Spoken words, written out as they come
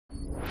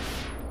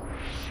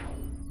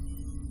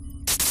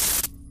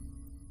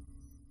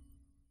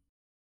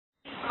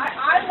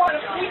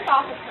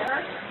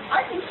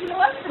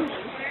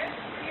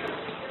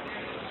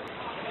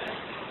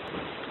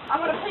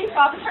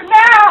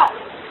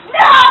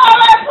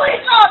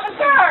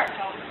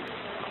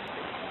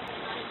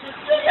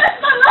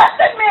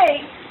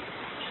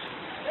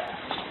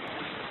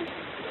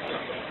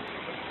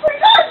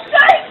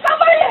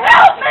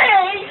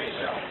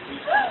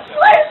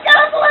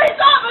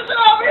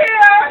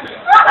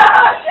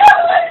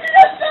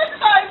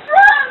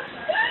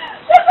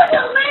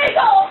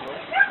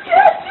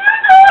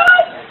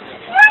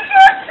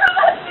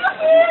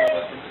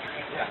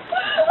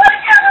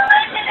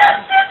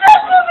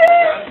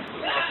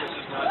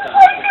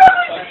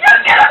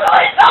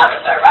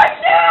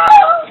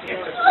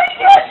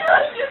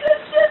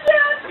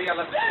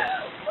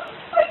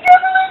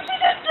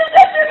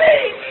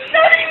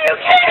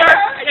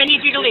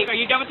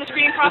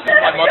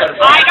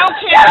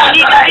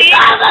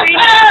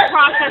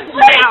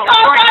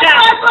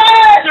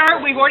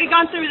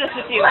gone through this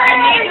with you. You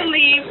need to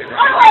leave.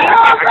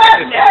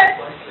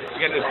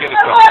 Get this The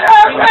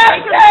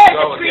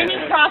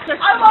screening process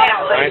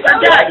now. right?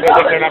 We're done.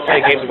 They're not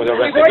playing games with the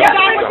rest We've of already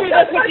gone through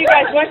this with you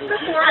guys once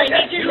before. I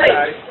need you to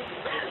leave.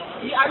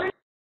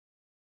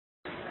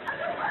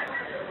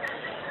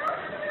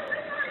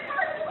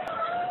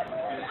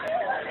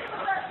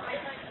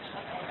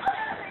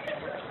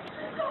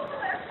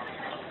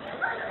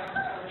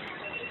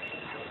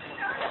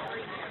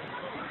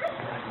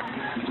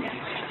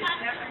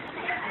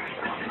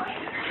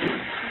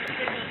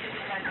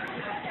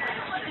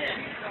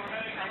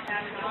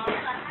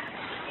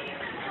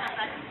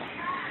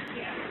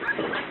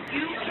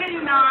 You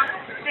cannot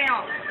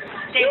film.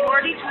 They've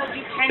already told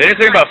you 10 They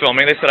didn't say about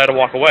filming. They said I had to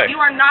walk away. You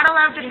are not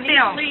allowed to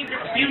film.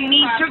 You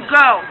need to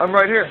go. I'm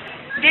right here.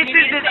 This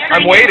is the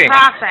I'm waiting.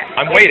 process.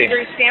 I'm waiting.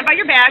 Either you stand by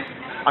your bag,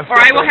 I'm or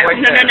I will have right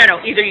there. no.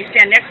 Either you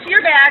stand next to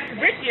your bag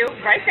with you,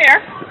 right there,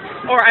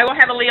 or I will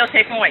have a Leo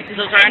take them away.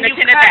 Those are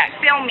unattended bags.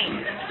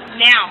 Filming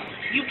now.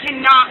 You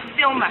cannot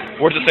film us.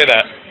 Where does it say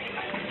that?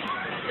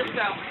 Just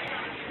go.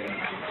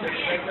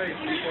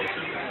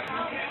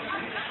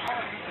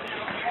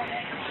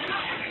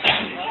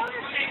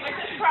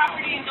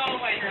 Property and go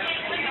away.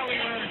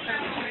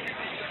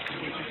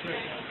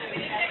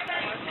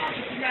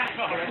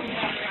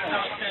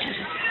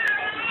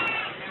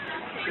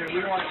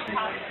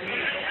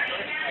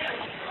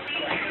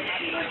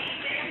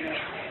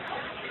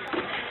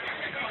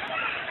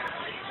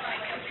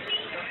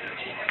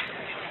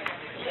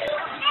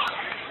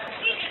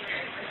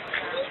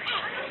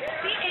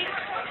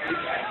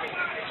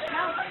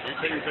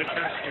 Taking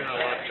pictures? You're not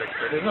allowed to take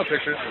pictures. There's no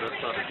pictures. That's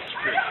not a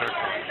security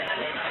checkpoint.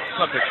 It's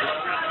not pictures.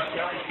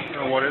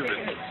 No, what is it?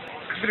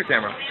 Computer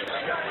camera.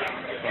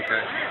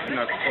 Okay. You're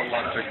not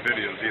allowed to take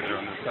videos either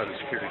on this side of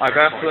security I've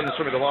asked checkpoint. them to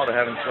show me the law. They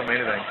haven't shown me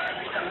anything.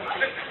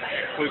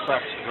 Police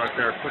officers right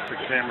there. Put the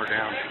camera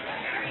down.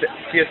 The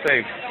TSA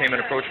came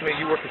and approached me.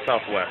 You work for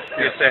Southwest.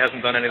 TSA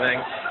hasn't done anything,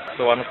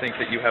 so I don't think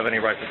that you have any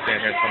right to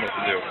stand here and tell me what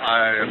to do.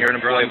 I'm You're an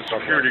employee a of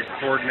Southwest. security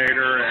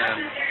coordinator, and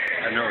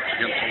I know it's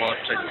against the law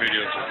to take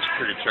videos at a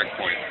security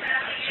checkpoint.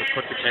 So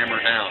put the camera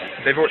down.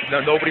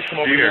 Nobody's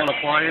come over Do you here. want to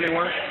fly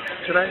anywhere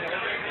today?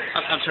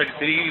 I'm sorry,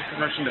 did he give you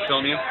permission to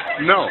film you?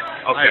 No.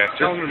 Okay.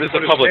 This is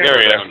a public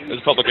area. This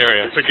is a public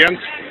area. It's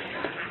against.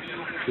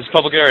 This is a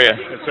public area.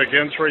 It's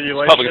against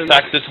regulations. Public. It's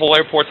tax. This whole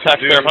airport's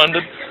taxpayer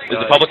funded. This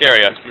is a public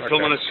area. You're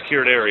filming a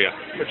secured area.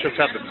 Let's just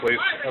have the police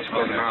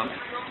escort them out.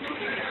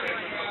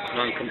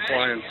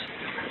 Non-compliance.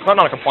 It's not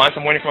non-compliance.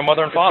 I'm waiting for my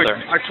mother and father.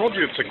 I told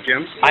you it's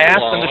against the I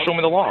asked law. them to show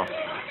me the law.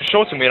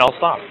 Show it to me and I'll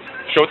stop.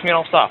 Show it to me and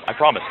I'll stop. I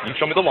promise. You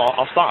show me the law,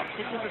 I'll stop.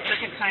 This is the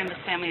second time this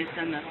family has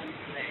done this.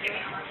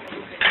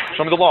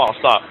 Show me the law, I'll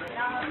stop.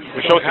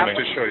 We Show don't it to have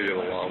me. to show you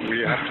the law.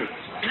 We have to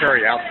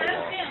carry out the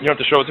law. You don't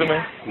have to show it to me?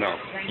 No.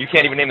 You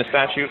can't even name the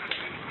statute?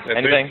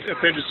 Anything? If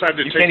they decide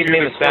to You take can't even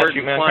you name to the court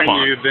statute, and man. fine Come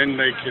on. you, then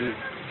they can.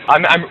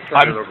 I'm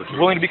Turn it over to you.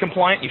 willing to be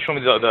compliant. You show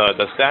me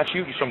the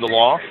statute, you show me the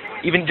law,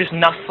 even just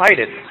not cite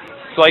it,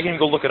 so I can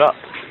go look it up.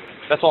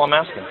 That's all I'm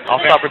asking. I'll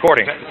stop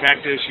recording. The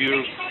fact is,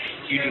 you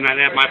do not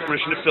have my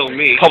permission to film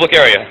me. Public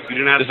area. You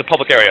do not. This is a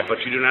public area. But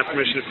you do not have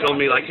permission to film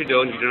me like you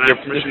do, and you do not have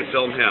permission to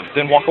film him.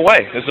 Then walk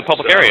away. This is a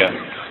public area.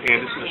 And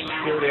this is a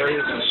secured area.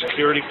 This is a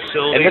security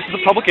facility. And this is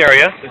a public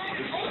area. This is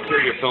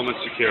security. You're filming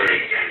security.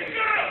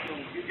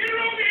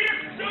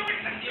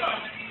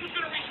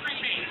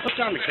 Put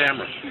down the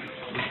camera.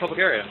 This is a public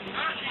area.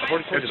 I've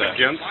already told It's you that.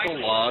 against the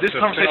law. This to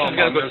conversation is film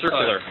going to on go this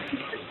circular.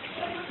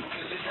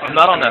 side. I'm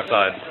not on that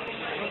side.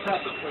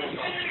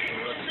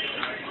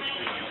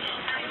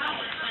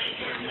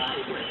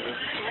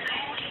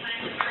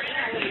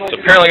 So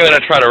apparently they're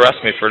going to try to arrest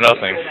me for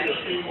nothing.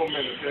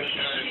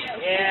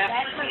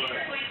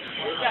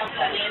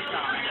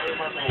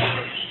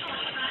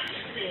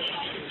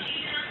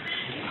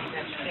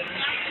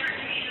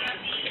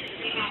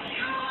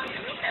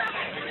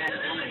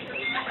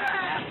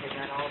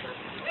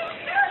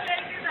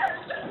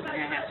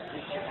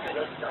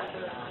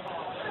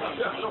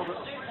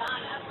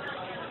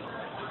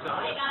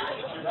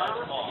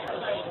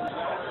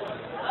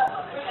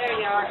 There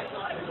you are.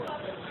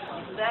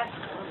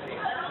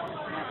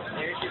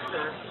 There's your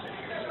purse.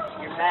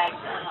 Your bag's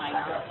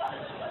behind you.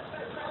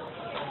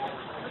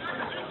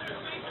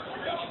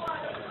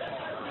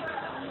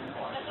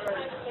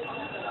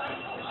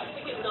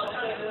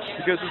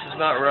 Because this is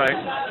not right.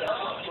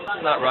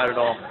 It's not right at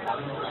all.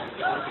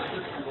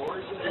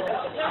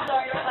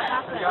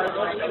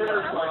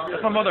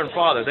 It's my mother and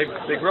father. They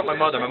grew up my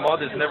mother. My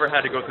mother's never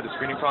had to go through the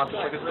screening process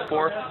like this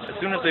before. As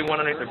soon as they went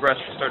underneath her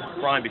breast, she started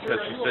crying because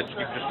she said she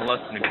just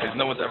molested me because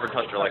no one's ever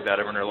touched her like that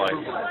ever in her life.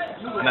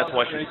 And that's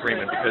why she's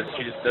screaming, because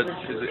she's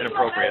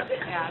inappropriate.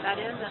 Yeah, that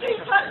is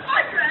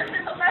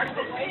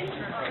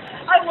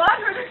I want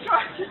her to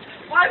charge it.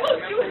 Why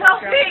won't you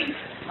help me?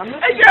 And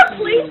you're a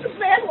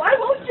policeman. Why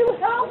won't you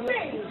help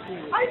me?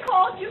 I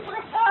called you for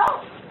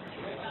help.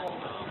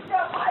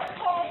 I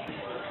called.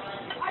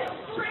 I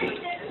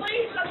screamed and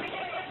please let me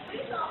get a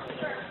police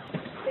officer.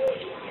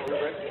 Please.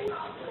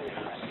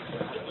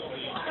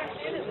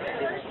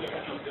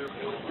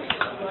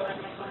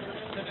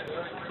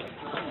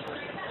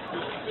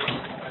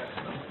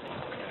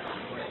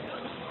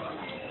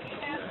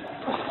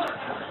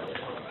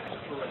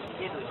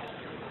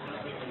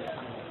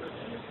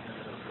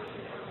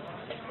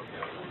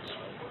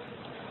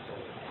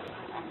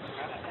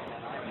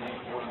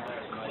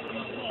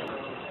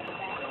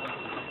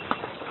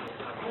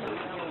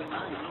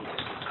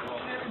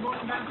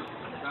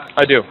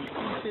 I do.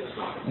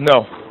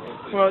 No.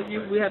 Well,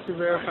 we have to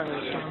verify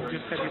this. So I'm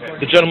just having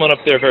The gentleman up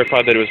there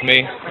verified that it was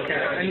me. Okay,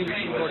 I need to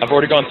see what. I've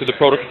already gone through the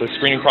protocol, the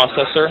screening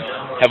process, sir.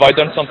 Have I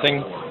done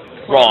something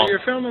Well, wrong?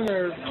 you're filming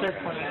their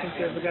checkpoint. I think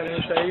they've got an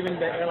issue. Even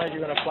the airlines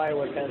you're going to fly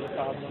with has a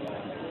problem.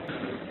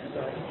 So,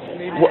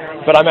 maybe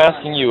But I'm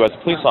asking you, as a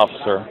police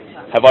officer,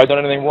 have I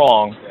done anything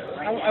wrong?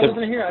 I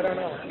wasn't here. I don't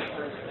know.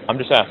 I'm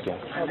just asking.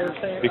 Oh, they're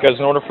saying, Because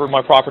in order for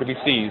my property to be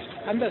seized,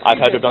 I've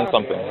had to have done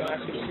something. I'm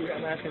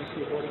asking to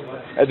see what is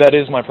that. That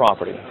is my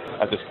property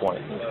at this point,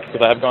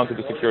 because I have gone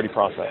through the security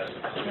process.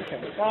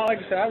 Okay. Well, like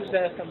I said, I was just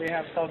asking on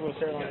behalf of Southwest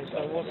Airlines.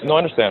 So we'll see. No, I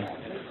understand.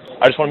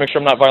 I just want to make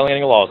sure I'm not violating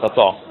any laws, that's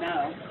all.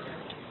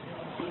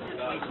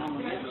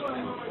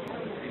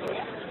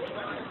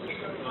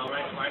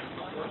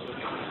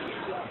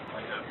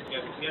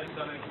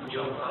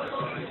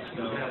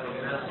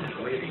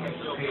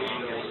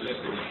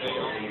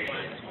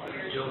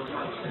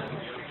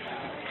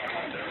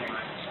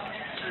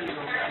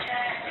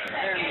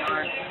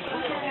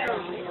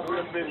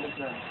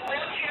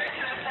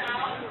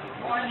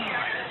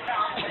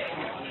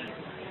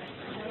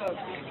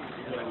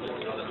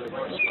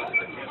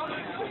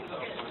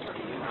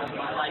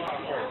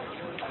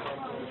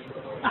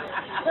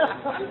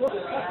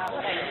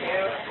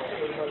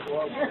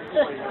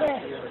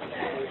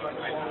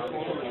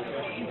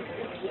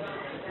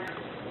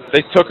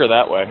 They took her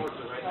that way.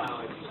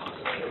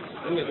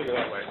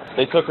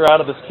 They took her out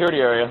of the security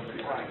area.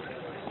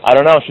 I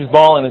don't know, she's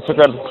bawling. They took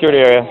her out of the security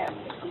area.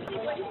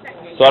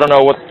 So I don't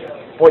know what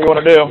you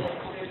want to do.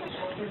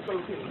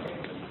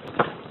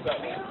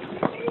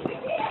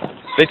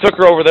 They took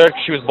her over there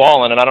because she was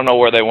bawling, and I don't know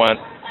where they went.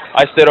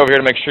 I stayed over here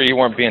to make sure you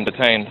weren't being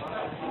detained.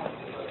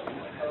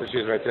 So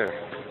she's right there.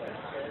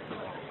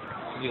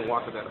 You can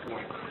walk to that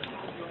point.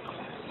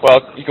 Well,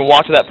 you can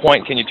walk to that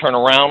point. Can you turn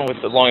around with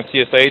as long as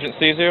TSA agent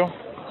sees you?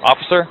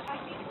 Officer?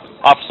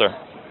 Officer.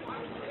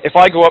 If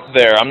I go up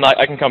there,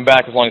 I can come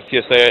back as long as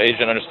TSA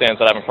agent understands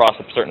that I haven't crossed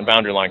a certain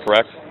boundary line,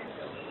 correct?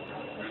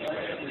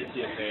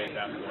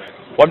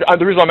 Well,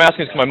 the reason I'm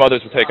asking is because my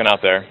mothers were taken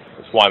out there.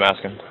 That's why I'm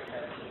asking.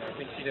 I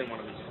think she didn't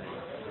want to be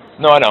screened.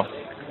 No, I know.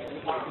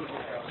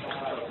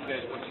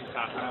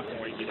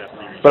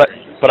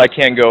 But I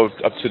can go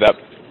up to that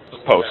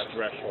post.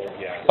 Threshold,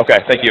 yeah. Okay,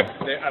 thank you.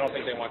 I don't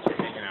think they want you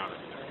hanging out.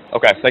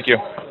 Okay, thank you.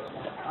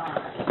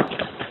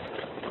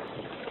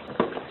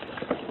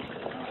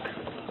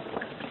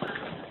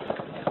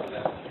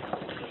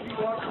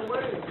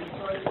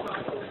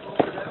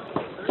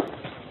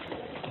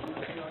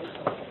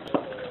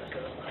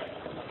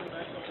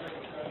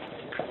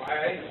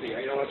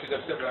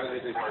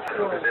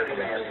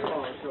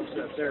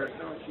 There,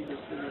 no, she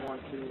just didn't want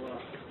to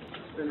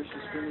finish the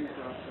screening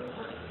process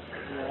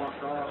and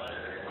walk off.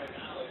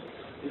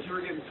 As you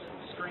were getting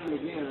screened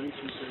again,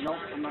 she said, nope,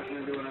 I'm not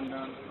going to do it, I'm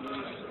done.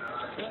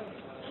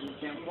 And you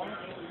can't fly.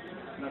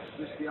 And that's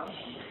just the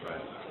option.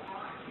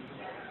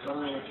 So I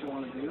don't know what you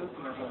want to do.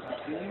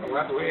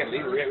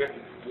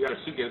 We got a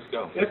suitcase,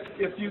 go.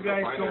 If you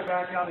guys go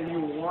back out and you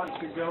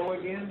want to go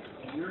again,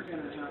 you're going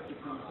to have to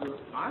come through.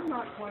 I'm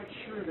not quite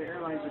sure the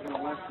airlines are going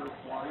to let her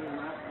fly or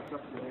not. That's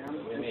up to them.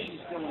 If she's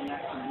still in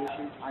that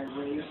condition,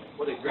 irate,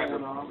 Well, they grab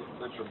going off.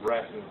 let your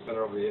breath and send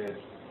her over the edge.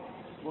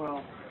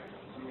 Well,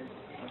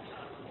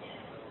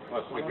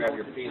 Well, somebody grab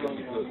your feet and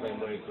you feel the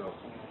same way, so,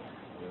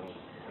 you know,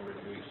 every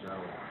 2 weeks now.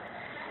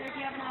 Sir, do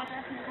you have an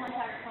address and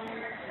contact phone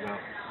number? No.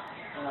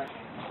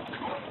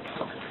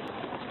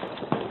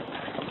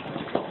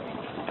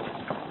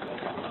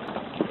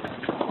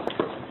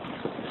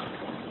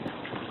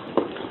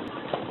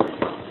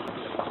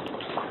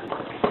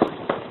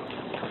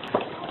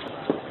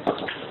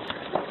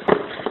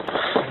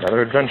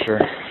 Another adventure.